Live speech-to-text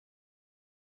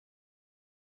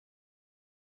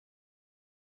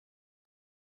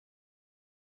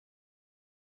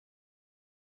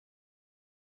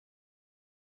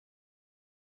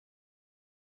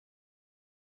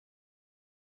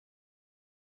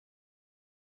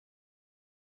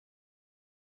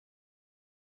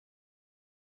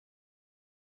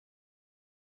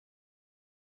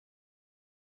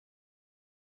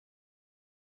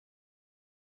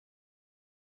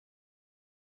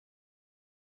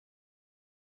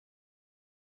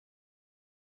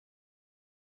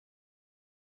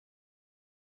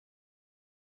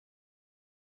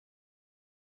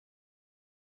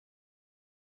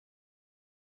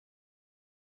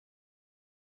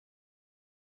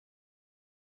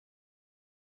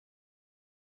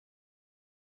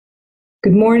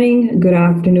Good morning, good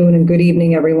afternoon, and good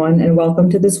evening, everyone, and welcome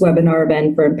to this webinar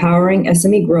event for empowering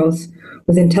SME growth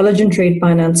with intelligent trade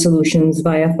finance solutions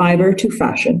via fiber to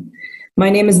fashion. My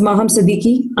name is Maham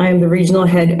Siddiqui. I am the regional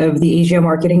head of the Asia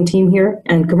marketing team here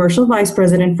and commercial vice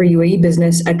president for UAE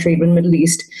business at Tradewind Middle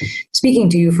East, speaking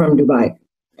to you from Dubai.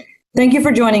 Thank you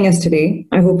for joining us today.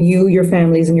 I hope you, your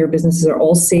families, and your businesses are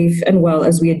all safe and well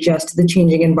as we adjust to the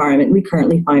changing environment we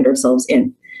currently find ourselves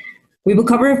in. We will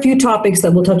cover a few topics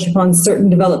that will touch upon certain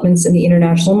developments in the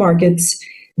international markets,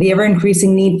 the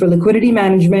ever-increasing need for liquidity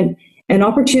management, and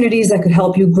opportunities that could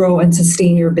help you grow and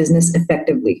sustain your business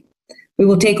effectively. We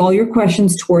will take all your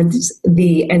questions towards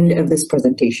the end of this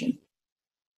presentation.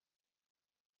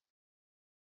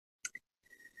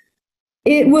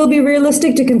 It will be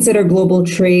realistic to consider global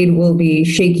trade will be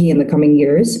shaky in the coming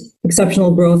years.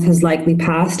 Exceptional growth has likely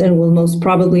passed and will most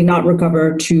probably not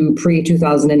recover to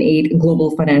pre-2008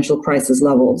 global financial crisis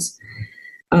levels.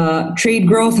 Trade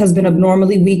growth has been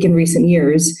abnormally weak in recent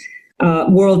years.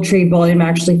 World trade volume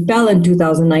actually fell in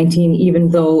 2019, even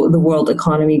though the world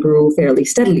economy grew fairly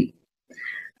steadily.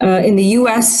 In the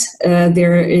US,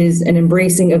 there is an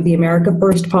embracing of the America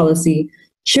First policy,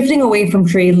 shifting away from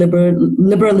trade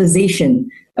liberalization,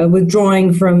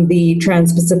 withdrawing from the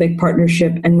Trans-Pacific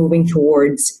Partnership and moving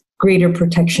towards greater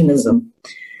protectionism.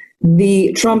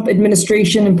 The Trump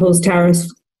administration imposed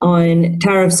tariffs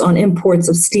on imports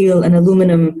of steel and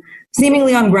aluminum,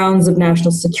 seemingly on grounds of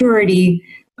national security,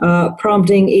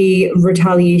 prompting a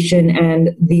retaliation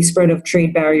and the spread of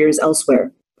trade barriers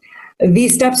elsewhere.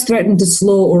 These steps threaten to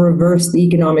slow or reverse the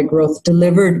economic growth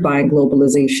delivered by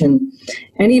globalization.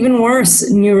 And even worse,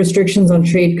 new restrictions on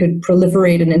trade could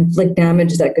proliferate and inflict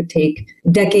damage that could take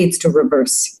decades to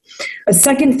reverse. A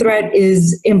second threat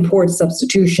is import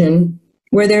substitution,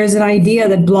 where there is an idea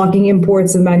that blocking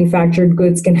imports of manufactured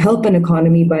goods can help an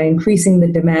economy by increasing the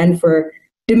demand for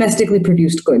domestically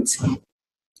produced goods.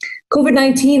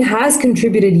 COVID-19 has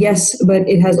contributed, yes, but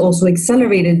it has also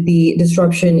accelerated the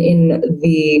disruption in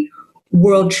the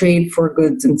world trade for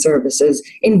goods and services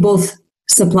in both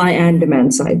supply and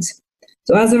demand sides.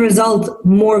 So as a result,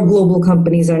 more global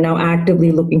companies are now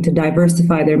actively looking to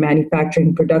diversify their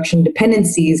manufacturing production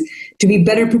dependencies to be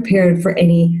better prepared for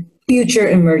any future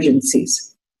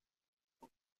emergencies.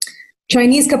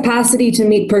 Chinese capacity to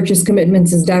meet purchase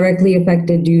commitments is directly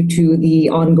affected due to the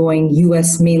ongoing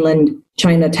US mainland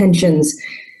China tensions.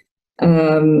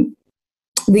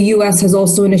 The US has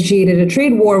also initiated a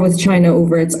trade war with China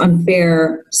over its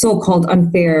so-called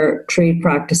unfair trade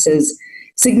practices,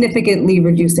 significantly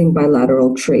reducing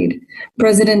bilateral trade.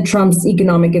 President Trump's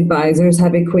economic advisors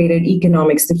have equated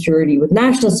economic security with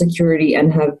national security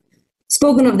and have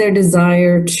spoken of their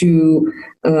desire to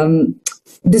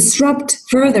disrupt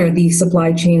further the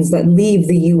supply chains that leave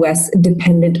the US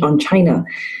dependent on China.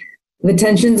 The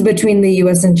tensions between the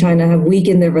US and China have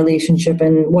weakened their relationship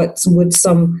and what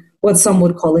some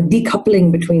would call a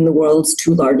decoupling between the world's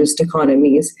two largest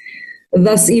economies.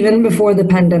 Thus, even before the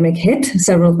pandemic hit,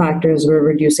 several factors were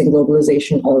reducing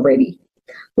globalization already.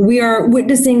 We are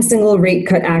witnessing single rate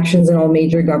cut actions in all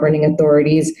major governing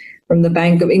authorities, from the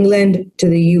Bank of England to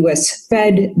the US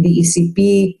Fed, the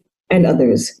ECB, and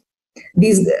others.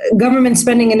 These government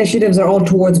spending initiatives are all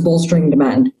towards bolstering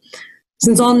demand.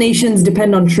 Since all nations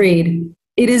depend on trade,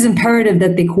 it is imperative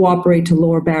that they cooperate to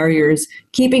lower barriers,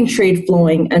 keeping trade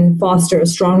flowing and foster a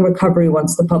strong recovery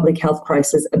once the public health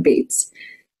crisis abates.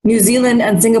 New Zealand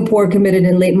and Singapore committed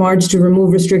in late March to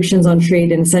remove restrictions on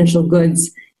trade in essential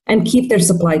goods and keep their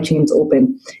supply chains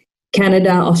open.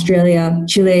 Canada, Australia,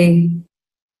 Chile,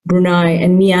 Brunei,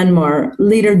 and Myanmar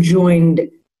later joined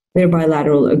their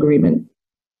bilateral agreement.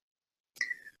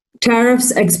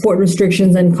 Tariffs, export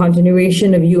restrictions, and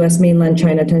continuation of US mainland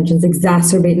China tensions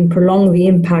exacerbate and prolong the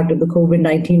impact of the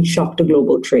COVID-19 shock to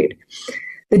global trade.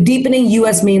 The deepening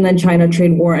US mainland China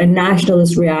trade war and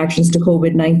nationalist reactions to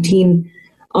COVID-19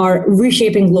 are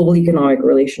reshaping global economic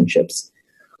relationships.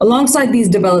 Alongside these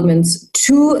developments,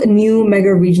 two new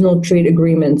mega-regional trade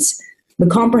agreements, the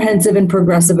Comprehensive and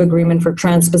Progressive Agreement for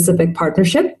Trans-Pacific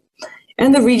Partnership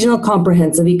and the Regional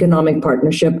Comprehensive Economic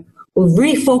Partnership, will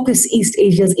refocus East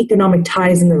Asia's economic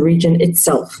ties in the region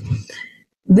itself.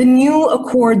 The new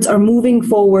accords are moving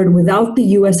forward without the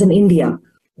US and India,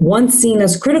 once seen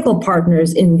as critical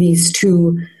partners in these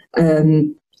two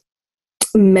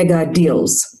mega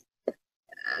deals.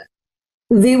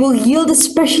 They will yield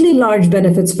especially large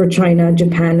benefits for China,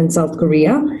 Japan, and South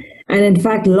Korea, and in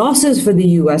fact, losses for the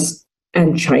US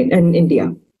and China and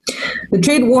India. The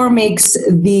trade war makes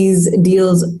these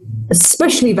deals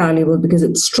especially valuable because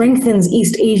it strengthens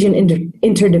East Asian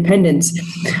interdependence,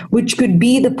 which could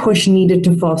be the push needed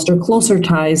to foster closer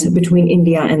ties between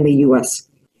India and the US.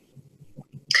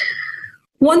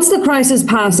 Once the crisis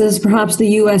passes, perhaps the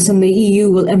US and the EU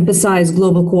will emphasize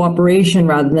global cooperation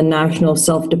rather than national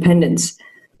self-dependence.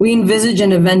 We envisage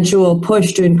an eventual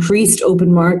push to increased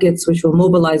open markets, which will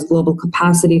mobilize global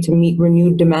capacity to meet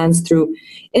renewed demands through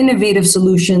innovative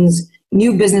solutions,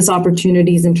 new business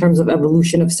opportunities in terms of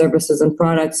evolution of services and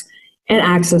products, and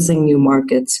accessing new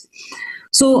markets.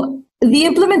 So the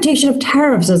implementation of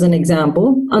tariffs, as an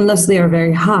example, unless they are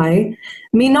very high,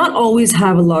 may not always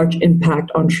have a large impact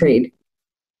on trade.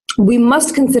 We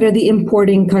must consider the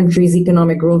importing country's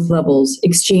economic growth levels,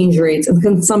 exchange rates, and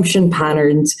consumption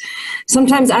patterns.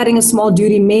 Sometimes adding a small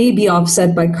duty may be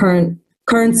offset by current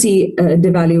currency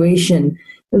devaluation.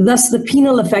 Thus, the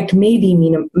penal effect may be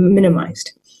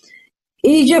minimized.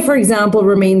 Asia, for example,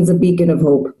 remains a beacon of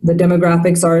hope. The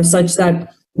demographics are such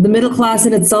that the middle class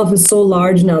in itself is so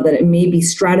large now that it may be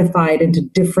stratified into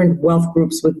different wealth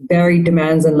groups with varied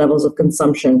demands and levels of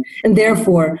consumption. And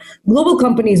therefore, global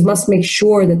companies must make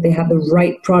sure that they have the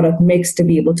right product mix to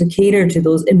be able to cater to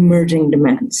those emerging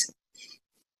demands.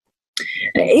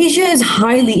 Asia is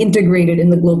highly integrated in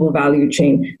the global value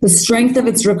chain. The strength of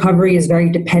its recovery is very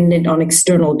dependent on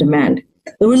external demand.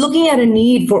 We're looking at a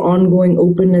need for ongoing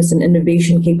openness and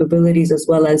innovation capabilities, as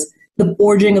well as the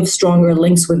forging of stronger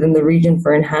links within the region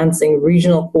for enhancing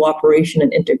regional cooperation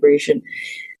and integration.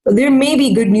 There may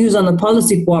be good news on the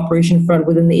policy cooperation front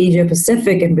within the Asia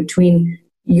Pacific and between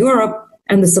Europe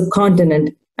and the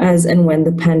subcontinent as and when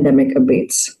the pandemic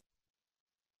abates.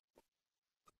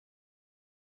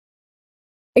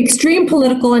 Extreme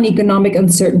political and economic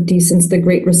uncertainty since the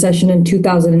Great Recession in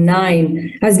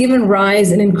 2009 has given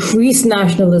rise in increased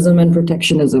nationalism and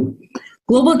protectionism.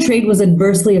 Global trade was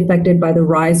adversely affected by the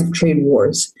rise of trade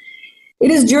wars.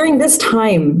 It is during this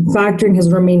time factoring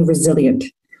has remained resilient.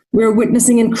 We are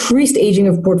witnessing increased aging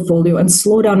of portfolio and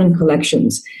slowdown in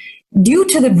collections. Due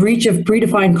to the breach of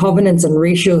predefined covenants and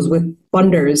ratios with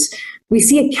funders, we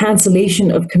see a cancellation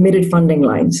of committed funding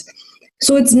lines.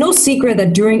 So it's no secret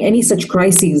that during any such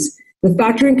crises, the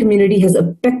factoring community has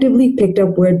effectively picked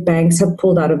up where banks have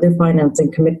pulled out of their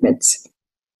financing commitments.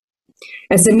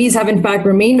 SMEs have in fact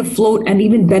remained afloat and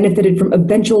even benefited from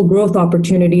eventual growth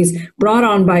opportunities brought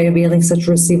on by availing such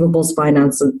receivables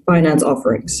finance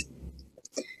offerings.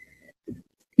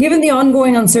 Given the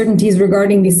ongoing uncertainties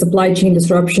regarding these supply chain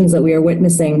disruptions that we are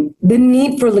witnessing, the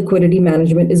need for liquidity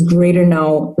management is greater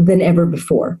now than ever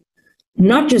before.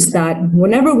 Not just that,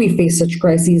 whenever we face such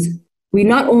crises, we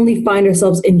not only find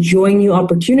ourselves enjoying new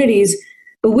opportunities,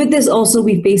 but with this also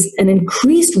we face an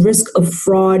increased risk of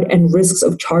fraud and risks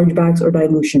of chargebacks or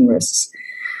dilution risks.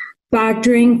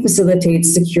 Factoring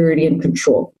facilitates security and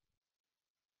control.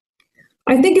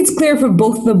 I think it's clear for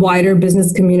both the wider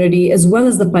business community as well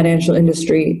as the financial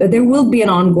industry that there will be an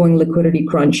ongoing liquidity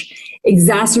crunch,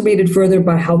 exacerbated further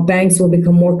by how banks will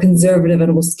become more conservative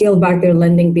and will scale back their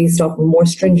lending based off of more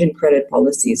stringent credit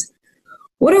policies.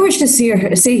 What I wish to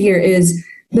say here is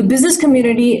the business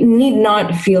community need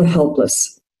not feel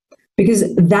helpless,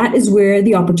 because that is where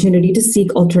the opportunity to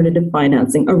seek alternative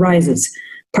financing arises,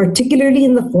 particularly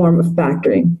in the form of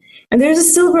factoring. And there's a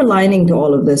silver lining to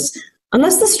all of this.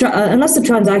 Unless the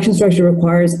transaction structure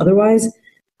requires otherwise,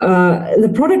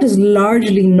 the product is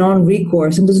largely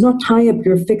non-recourse and does not tie up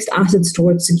your fixed assets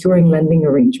towards securing lending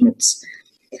arrangements.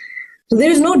 So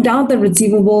there's no doubt that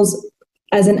receivables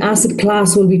as an asset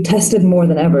class will be tested more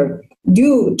than ever.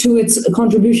 Due to its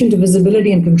contribution to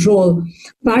visibility and control,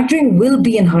 factoring will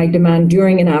be in high demand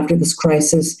during and after this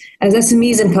crisis as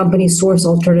SMEs and companies source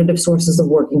alternative sources of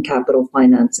working capital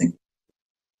financing.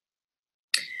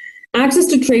 Access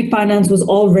to trade finance was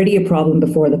already a problem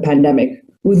before the pandemic,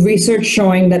 with research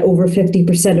showing that over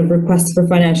 50% of requests for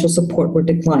financial support were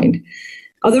declined.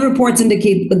 Other reports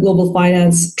indicate the global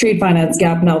trade finance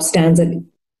gap now stands at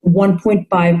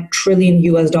 $1.5 trillion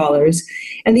US,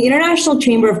 and the International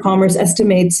Chamber of Commerce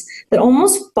estimates that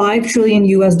almost $5 trillion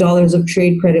US of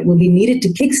trade credit will be needed to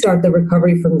kickstart the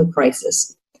recovery from the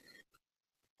crisis.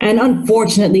 And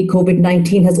unfortunately,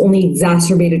 COVID-19 has only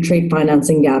exacerbated trade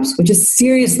financing gaps, which is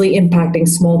seriously impacting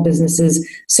small businesses'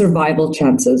 survival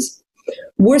chances.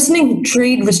 Worsening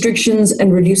trade restrictions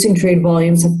and reducing trade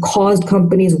volumes have caused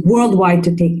companies worldwide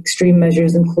to take extreme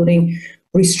measures, including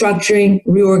restructuring,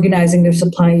 reorganizing their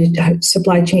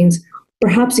supply chains,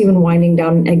 perhaps even winding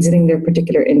down and exiting their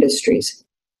particular industries.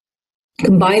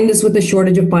 Combine this with the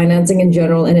shortage of financing in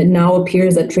general, and it now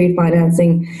appears that trade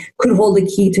financing could hold the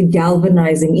key to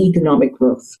galvanizing economic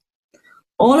growth.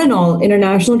 All in all,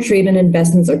 international trade and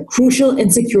investments are crucial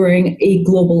in securing a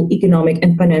global economic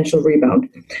and financial rebound.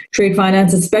 Trade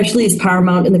finance especially is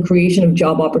paramount in the creation of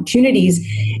job opportunities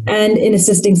and in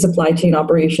assisting supply chain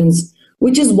operations,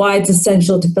 which is why it's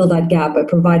essential to fill that gap by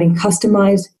providing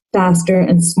customized, faster,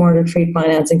 and smarter trade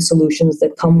financing solutions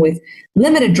that come with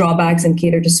limited drawbacks and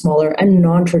cater to smaller and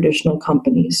non-traditional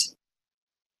companies.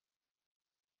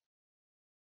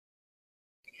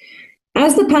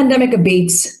 As the pandemic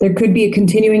abates, there could be a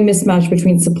continuing mismatch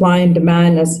between supply and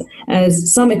demand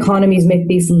as some economies may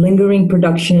face lingering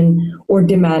production or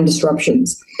demand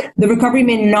disruptions. The recovery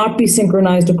may not be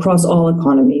synchronized across all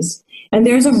economies. And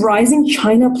there's a rising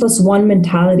China plus one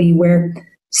mentality where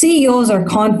CEOs are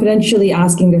confidentially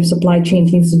asking their supply chain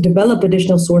teams to develop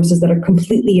additional sources that are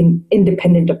completely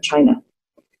independent of China.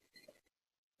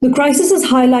 The crisis has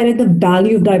highlighted the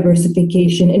value of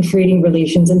diversification in trading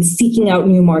relations and seeking out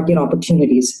new market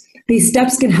opportunities. These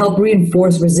steps can help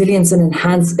reinforce resilience and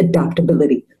enhance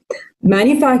adaptability.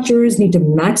 Manufacturers need to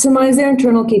maximize their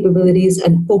internal capabilities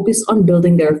and focus on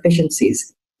building their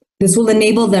efficiencies. This will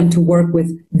enable them to work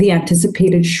with the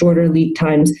anticipated shorter lead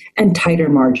times and tighter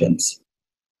margins.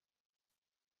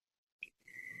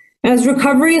 As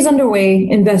recovery is underway,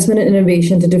 investment and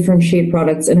innovation to differentiate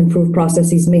products and improve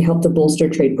processes may help to bolster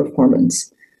trade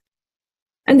performance.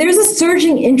 And there's a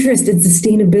surging interest in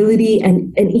sustainability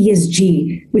and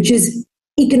ESG, which is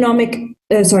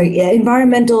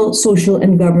environmental, social,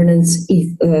 and governance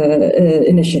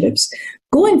initiatives.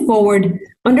 Going forward,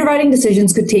 underwriting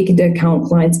decisions could take into account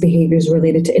clients' behaviors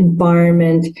related to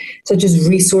environment, such as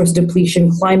resource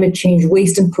depletion, climate change,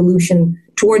 waste and pollution,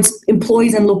 towards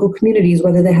employees and local communities,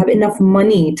 whether they have enough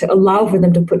money to allow for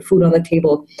them to put food on the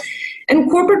table. And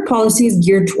corporate policies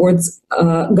geared towards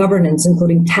governance,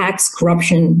 including tax,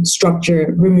 corruption,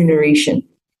 structure, remuneration.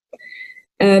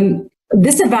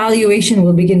 This evaluation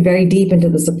will begin very deep into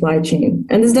the supply chain.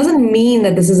 And this doesn't mean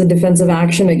that this is a defensive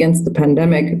action against the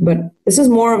pandemic, but this is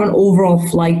more of an overall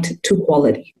flight to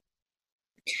quality.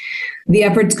 The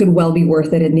efforts could well be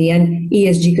worth it. In the end,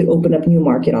 ESG could open up new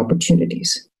market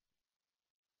opportunities.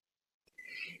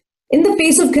 In the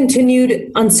face of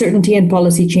continued uncertainty and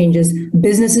policy changes,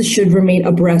 businesses should remain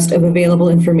abreast of available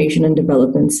information and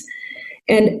developments.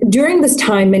 And during this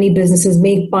time, many businesses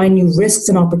may find new risks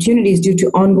and opportunities due to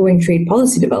ongoing trade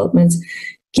policy developments.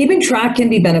 Keeping track can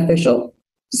be beneficial.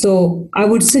 So I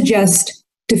would suggest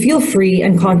to feel free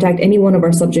and contact any one of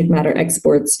our subject matter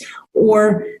experts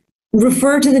or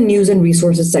refer to the news and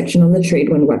resources section on the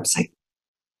Tradewind website.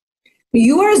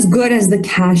 You are as good as the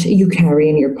cash you carry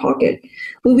in your pocket.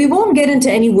 But we won't get into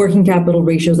any working capital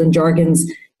ratios and jargons.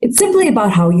 It's simply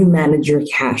about how you manage your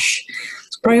cash.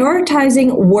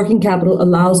 Prioritizing working capital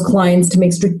allows clients to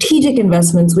make strategic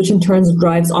investments, which in turn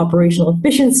drives operational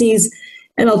efficiencies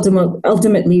and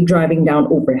ultimately driving down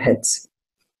overheads.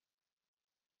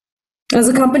 As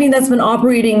a company that's been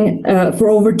operating for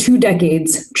over 2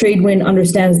 decades, Tradewind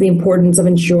understands the importance of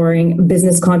ensuring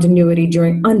business continuity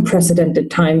during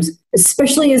unprecedented times,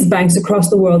 especially as banks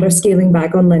across the world are scaling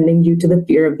back on lending due to the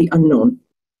fear of the unknown.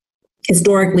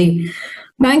 Historically,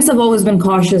 banks have always been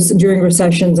cautious during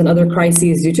recessions and other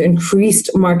crises due to increased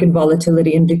market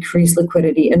volatility and decreased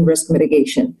liquidity and risk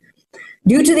mitigation.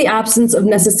 Due to the absence of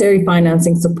necessary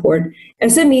financing support,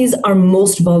 SMEs are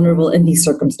most vulnerable in these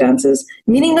circumstances,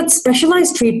 meaning that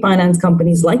specialized trade finance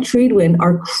companies like Tradewind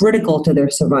are critical to their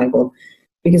survival.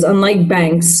 Because unlike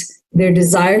banks, their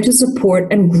desire to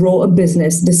support and grow a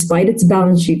business despite its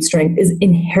balance sheet strength is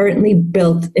inherently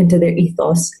built into their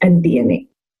ethos and DNA.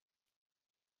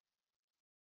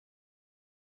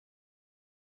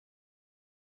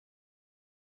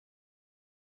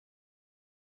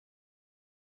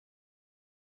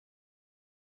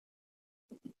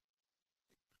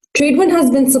 Tradewind has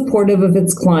been supportive of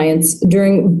its clients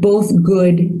during both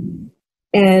good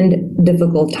and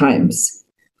difficult times.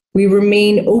 We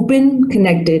remain open,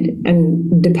 connected,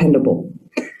 and dependable.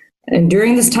 And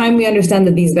during this time, we understand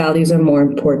that these values are more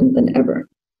important than ever.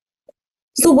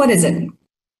 So what is it?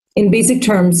 In basic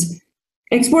terms,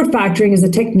 export factoring is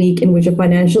a technique in which a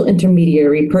financial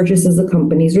intermediary purchases a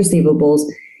company's receivables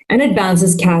and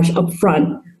advances cash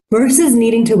upfront versus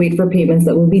needing to wait for payments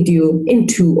that will be due in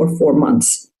 2 or 4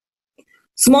 months.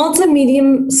 Small to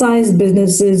medium-sized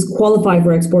businesses qualify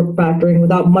for export factoring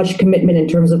without much commitment in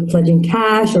terms of pledging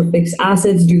cash or fixed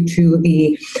assets due to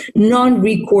the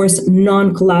non-recourse,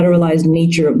 non-collateralized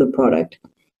nature of the product.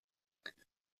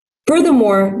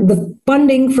 Furthermore, the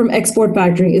funding from export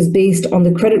factoring is based on the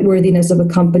creditworthiness of a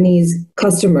company's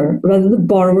customer rather than the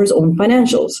borrower's own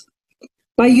financials.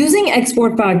 By using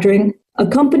export factoring, a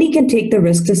company can take the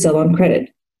risk to sell on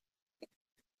credit.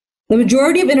 The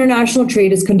majority of international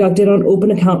trade is conducted on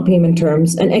open account payment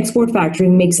terms, and export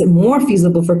factoring makes it more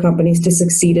feasible for companies to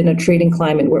succeed in a trading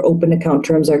climate where open account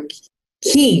terms are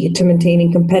key to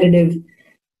maintaining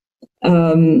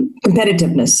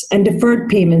competitiveness, and deferred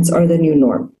payments are the new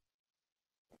norm.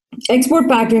 Export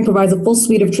factoring provides a full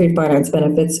suite of trade finance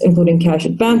benefits, including cash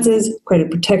advances, credit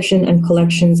protection, and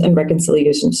collections and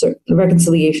reconciliation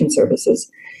services.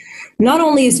 Not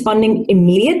only is funding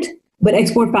immediate, but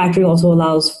export factoring also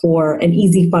allows for an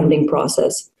easy funding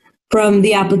process. From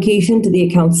the application to the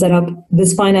account setup,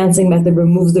 this financing method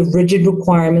removes the rigid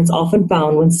requirements often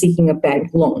found when seeking a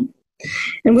bank loan.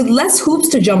 And with less hoops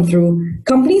to jump through,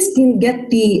 companies can get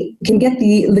the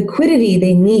liquidity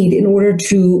they need in order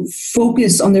to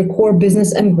focus on their core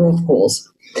business and growth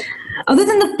goals. Other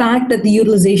than the fact that the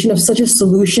utilization of such a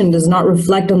solution does not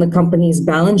reflect on the company's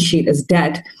balance sheet as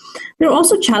debt, there are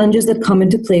also challenges that come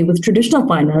into play with traditional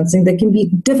financing that can be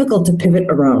difficult to pivot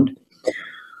around.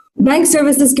 Bank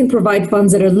services can provide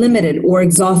funds that are limited or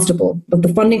exhaustible, but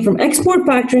the funding from export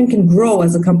factoring can grow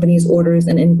as the company's orders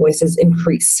and invoices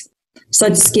increase.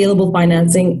 Such scalable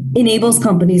financing enables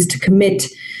companies to commit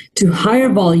to higher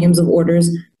volumes of orders,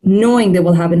 knowing they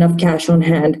will have enough cash on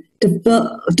hand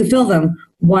to fill them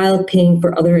while paying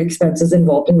for other expenses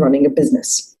involved in running a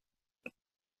business.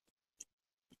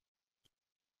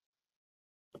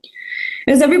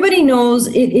 As everybody knows,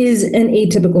 it is an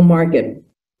atypical market.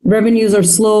 Revenues are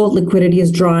slow, liquidity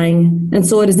is drying, and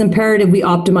so it is imperative we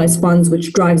optimize funds,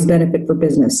 which drives benefit for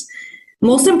business.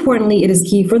 Most importantly, it is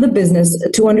key for the business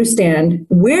to understand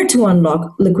where to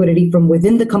unlock liquidity from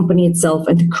within the company itself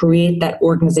and to create that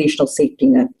organizational safety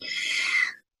net.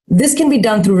 This can be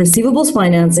done through receivables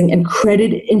financing and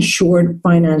credit-insured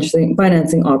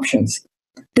financing options.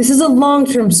 This is a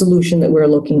long-term solution that we're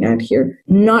looking at here,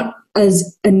 not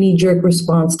as a knee-jerk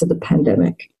response to the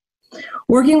pandemic.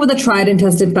 Working with a tried and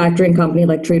tested factoring company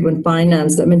like Tradewind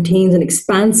Finance that maintains an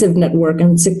expansive network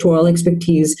and sectoral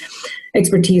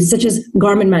expertise such as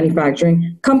garment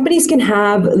manufacturing, companies can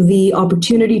have the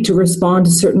opportunity to respond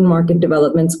to certain market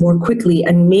developments more quickly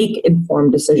and make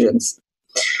informed decisions.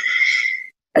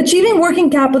 Achieving working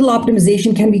capital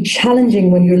optimization can be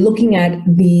challenging when you're looking at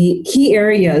the key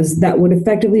areas that would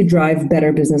effectively drive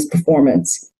better business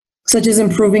performance, such as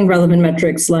improving relevant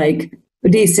metrics like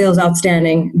days sales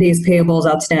outstanding, days payables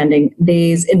outstanding,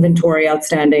 days inventory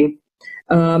outstanding,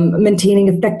 maintaining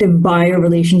effective buyer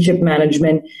relationship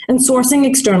management, and sourcing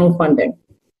external funding.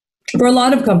 For a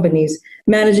lot of companies,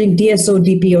 managing DSO,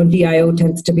 DPO, and DIO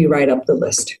tends to be right up the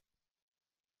list.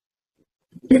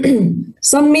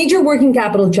 Some major working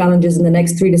capital challenges in the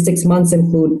next 3 to 6 months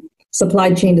include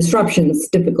supply chain disruptions,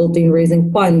 difficulty in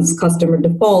raising funds, customer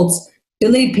defaults,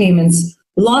 delayed payments,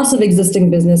 loss of existing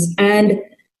business, and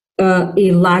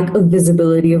a lack of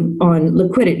visibility on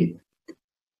liquidity.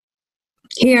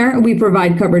 Here, we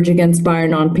provide coverage against buyer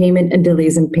non-payment and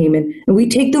delays in payment, and we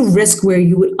take the risk where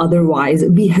you would otherwise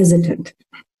be hesitant.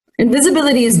 And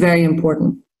visibility is very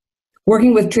important.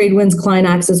 Working with Tradewind's Client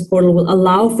Access Portal will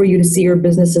allow for you to see your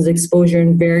business's exposure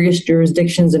in various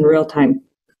jurisdictions in real time.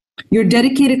 Your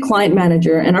dedicated client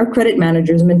manager and our credit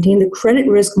managers maintain the credit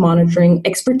risk monitoring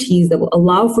expertise that will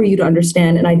allow for you to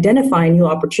understand and identify new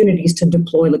opportunities to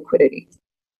deploy liquidity.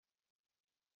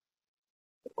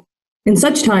 In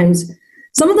such times,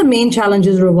 some of the main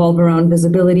challenges revolve around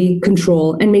visibility,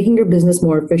 control, and making your business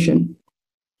more efficient.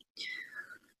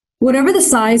 Whatever the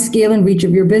size, scale, and reach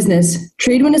of your business,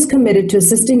 Tradewind is committed to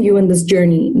assisting you in this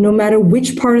journey, no matter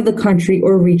which part of the country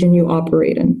or region you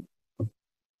operate in.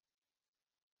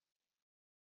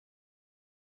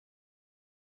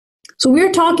 So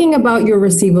we're talking about your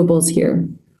receivables here.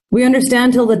 We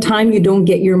understand till the time you don't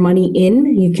get your money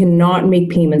in, you cannot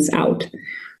make payments out.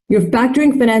 Your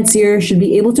factoring financier should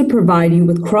be able to provide you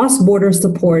with cross-border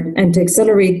support and to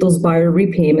accelerate those buyer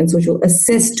repayments, which will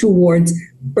assist towards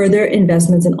further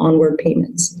investments and onward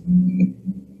payments.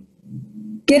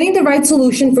 Getting the right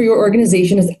solution for your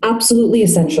organization is absolutely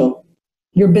essential.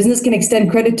 Your business can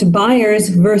extend credit to buyers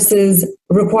versus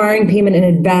requiring payment in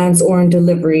advance or on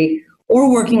delivery, or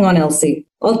working on LC,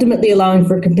 ultimately allowing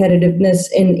for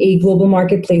competitiveness in a global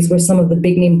marketplace where some of the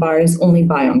big name buyers only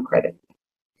buy on credit.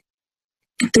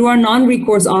 Through our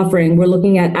non-recourse offering, we're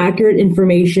looking at accurate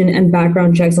information and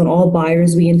background checks on all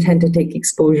buyers we intend to take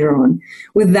exposure on.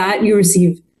 With that, you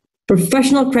receive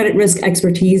professional credit risk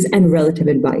expertise and relative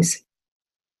advice.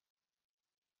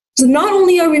 So not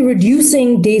only are we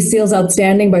reducing days sales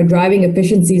outstanding by driving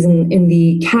efficiencies in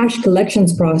the cash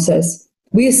collections process,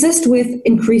 we assist with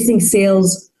increasing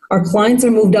sales. Our clients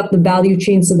are moved up the value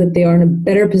chain so that they are in a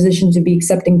better position to be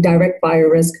accepting direct buyer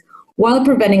risk while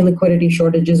preventing liquidity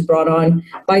shortages brought on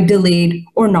by delayed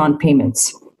or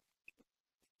non-payments.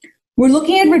 We're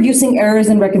looking at reducing errors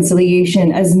in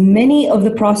reconciliation, as many of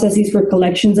the processes for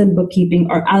collections and bookkeeping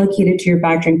are allocated to your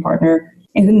factoring partner,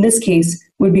 and in this case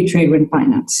would be Tradewind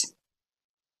Finance.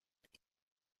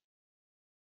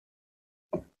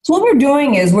 So what we're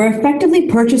doing is we're effectively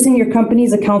purchasing your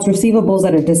company's accounts receivables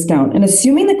at a discount and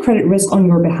assuming the credit risk on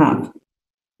your behalf.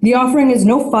 The offering is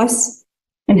no fuss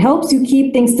and helps you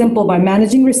keep things simple by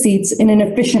managing receipts in an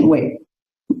efficient way.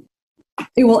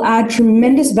 It will add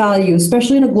tremendous value,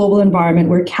 especially in a global environment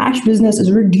where cash business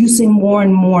is reducing more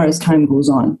and more as time goes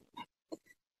on.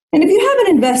 And if you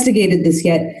haven't investigated this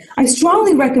yet, I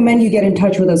strongly recommend you get in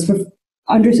touch with us for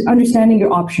understanding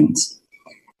your options.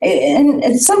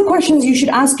 And some questions you should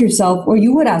ask yourself, or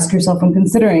you would ask yourself when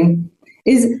considering,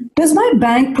 is, does my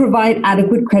bank provide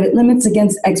adequate credit limits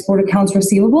against export accounts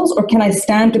receivables, or can I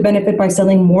stand to benefit by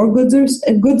selling more goods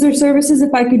or services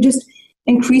if I could just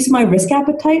increase my risk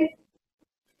appetite?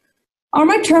 Are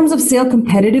my terms of sale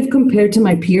competitive compared to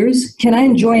my peers? Can I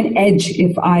enjoy an edge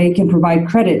if I can provide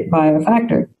credit via a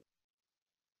factor?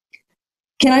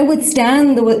 Can I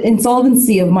withstand the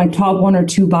insolvency of my top one or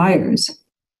two buyers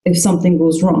if something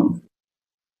goes wrong?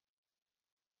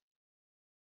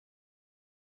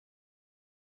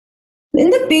 In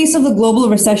the face of the global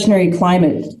recessionary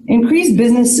climate, increased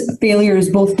business failures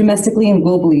both domestically and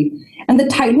globally, and the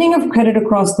tightening of credit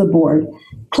across the board,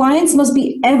 clients must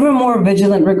be ever more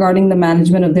vigilant regarding the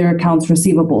management of their accounts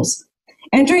receivables.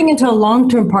 Entering into a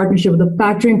long-term partnership with a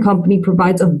factoring company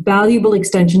provides a valuable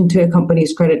extension to a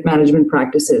company's credit management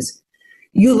practices.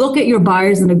 You look at your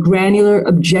buyers in a granular,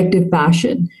 objective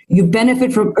fashion. You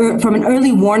benefit from an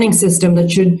early warning system that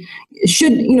should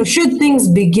things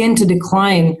begin to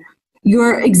decline,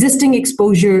 your existing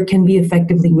exposure can be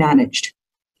effectively managed.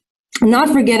 Not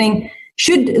forgetting,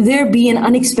 should there be an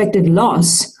unexpected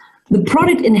loss, the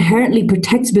product inherently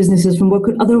protects businesses from what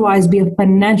could otherwise be a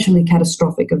financially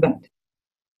catastrophic event.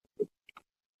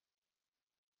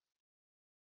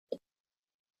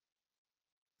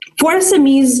 For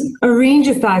SMEs, a range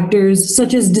of factors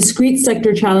such as discrete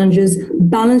sector challenges,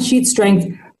 balance sheet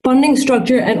strength, funding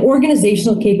structure, and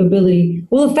organizational capability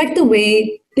will affect the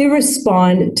way they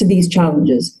respond to these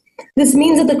challenges. This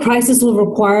means that the crisis will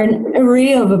require an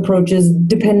array of approaches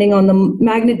depending on the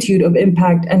magnitude of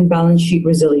impact and balance sheet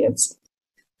resilience.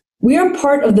 We are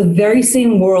part of the very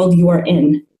same world you are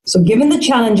in. So given the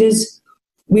challenges,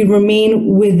 we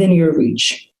remain within your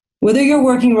reach. Whether you're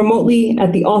working remotely,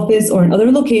 at the office, or in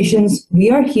other locations,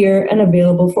 we are here and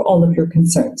available for all of your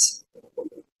concerns.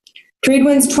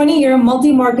 Tradewind's 20-year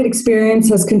multi-market experience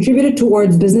has contributed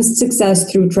towards business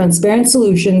success through transparent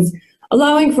solutions,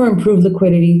 allowing for improved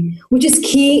liquidity, which is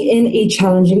key in a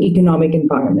challenging economic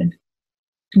environment.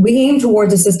 We aim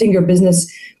towards assisting your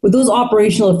business with those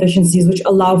operational efficiencies which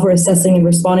allow for assessing and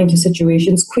responding to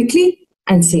situations quickly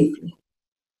and safely.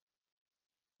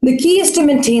 The key is to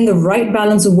maintain the right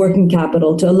balance of working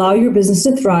capital to allow your business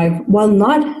to thrive while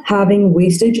not having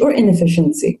wastage or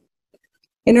inefficiency.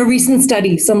 In a recent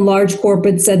study, some large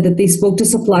corporates said that they spoke to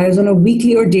suppliers on a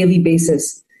weekly or daily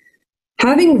basis.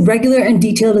 Having regular and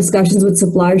detailed discussions with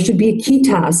suppliers should be a key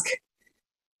task,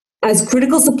 as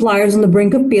critical suppliers on the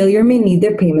brink of failure may need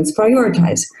their payments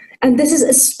prioritized. And this is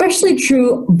especially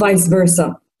true vice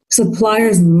versa.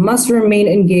 Suppliers must remain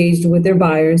engaged with their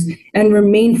buyers and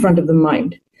remain front of the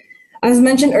mind. As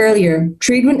mentioned earlier,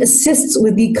 Tradewind assists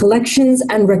with the collections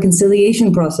and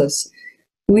reconciliation process.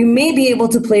 We may be able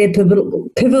to play a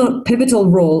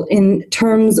pivotal role in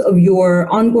terms of your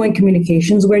ongoing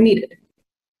communications where needed.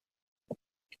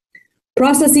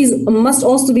 Processes must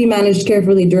also be managed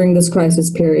carefully during this crisis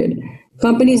period.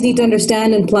 Companies need to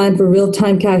understand and plan for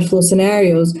real-time cash flow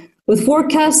scenarios with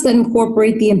forecasts that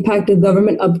incorporate the impact of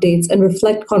government updates and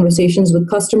reflect conversations with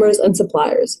customers and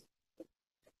suppliers.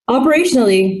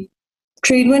 Operationally,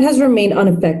 Tradewind has remained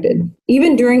unaffected.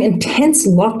 Even during intense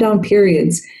lockdown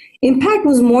periods, impact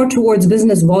was more towards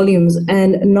business volumes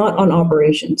and not on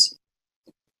operations.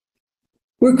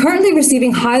 We're currently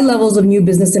receiving high levels of new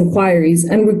business inquiries,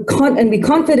 and we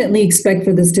confidently expect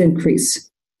for this to increase.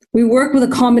 We work with a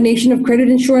combination of credit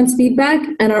insurance feedback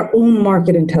and our own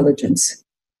market intelligence.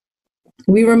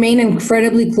 We remain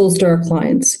incredibly close to our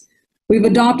clients. We've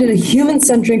adopted a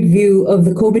human-centric view of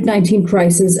the COVID-19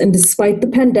 crisis, and despite the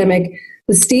pandemic,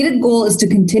 the stated goal is to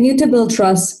continue to build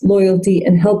trust, loyalty,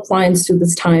 and help clients through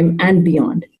this time and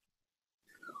beyond.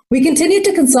 We continue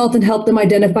to consult and help them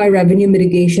identify revenue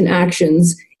mitigation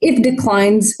actions if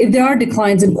there are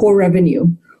declines in core revenue,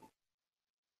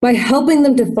 by helping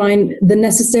them to find the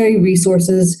necessary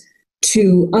resources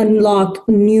to unlock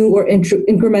new or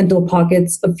incremental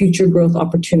pockets of future growth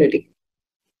opportunity.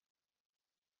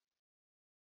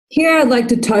 Here I'd like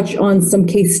to touch on some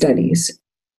case studies.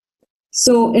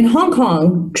 So in Hong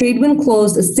Kong, Tradewind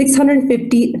closed a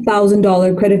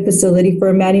 $650,000 credit facility for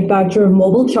a manufacturer of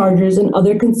mobile chargers and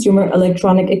other consumer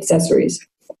electronic accessories.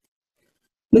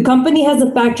 The company has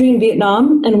a factory in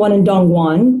Vietnam and one in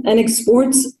Dongguan and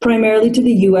exports primarily to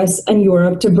the US and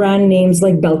Europe to brand names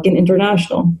like Belkin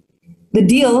International. The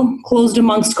deal, closed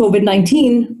amongst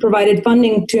COVID-19, provided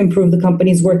funding to improve the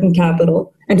company's working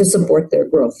capital and to support their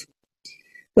growth.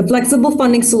 The flexible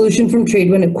funding solution from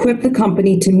Tradewind equipped the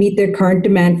company to meet their current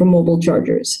demand for mobile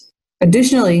chargers.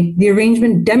 Additionally, the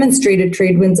arrangement demonstrated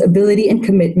Tradewind's ability and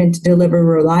commitment to deliver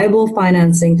reliable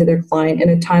financing to their client in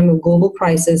a time of global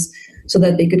crisis so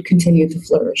that they could continue to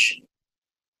flourish.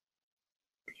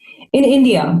 In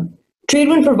India,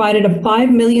 Tradewind provided a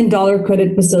 $5 million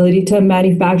credit facility to a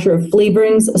manufacturer of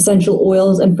flavorings, essential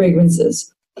oils, and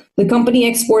fragrances. The company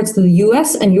exports to the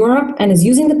US and Europe and is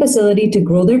using the facility to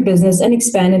grow their business and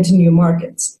expand into new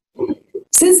markets.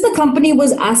 Since the company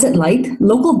was asset light,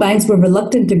 local banks were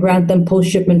reluctant to grant them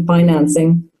post-shipment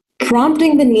financing,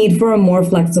 prompting the need for a more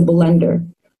flexible lender.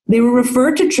 They were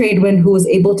referred to Tradewind, who was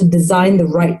able to design the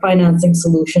right financing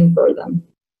solution for them.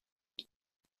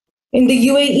 In the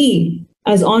UAE,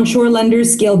 as onshore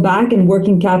lenders scale back and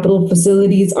working capital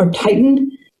facilities are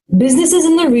tightened, businesses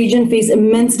in the region face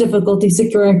immense difficulty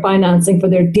securing financing for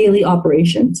their daily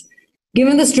operations.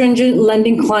 Given the stringent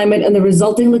lending climate and the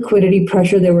resulting liquidity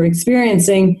pressure they were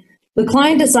experiencing, the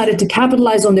client decided to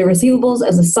capitalize on their receivables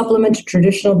as a supplement to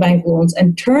traditional bank loans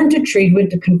and turned to Tradewind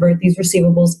to convert these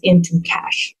receivables into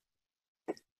cash.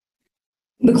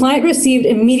 The client received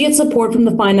immediate support from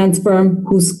the finance firm,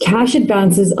 whose cash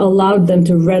advances allowed them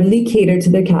to readily cater to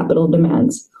their capital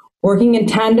demands. Working in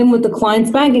tandem with the client's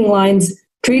banking lines,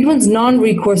 Tradewind's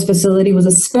non-recourse facility was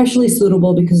especially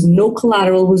suitable because no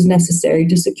collateral was necessary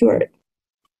to secure it.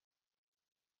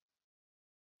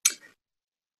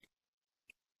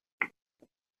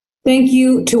 Thank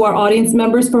you to our audience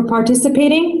members for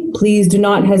participating. Please do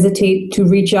not hesitate to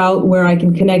reach out where I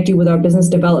can connect you with our business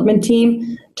development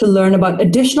team to learn about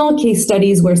additional case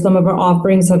studies where some of our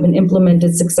offerings have been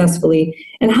implemented successfully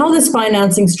and how this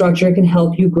financing structure can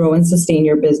help you grow and sustain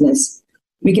your business.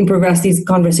 We can progress these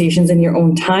conversations in your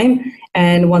own time.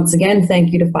 And once again,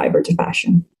 thank you to Fiber to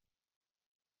Fashion.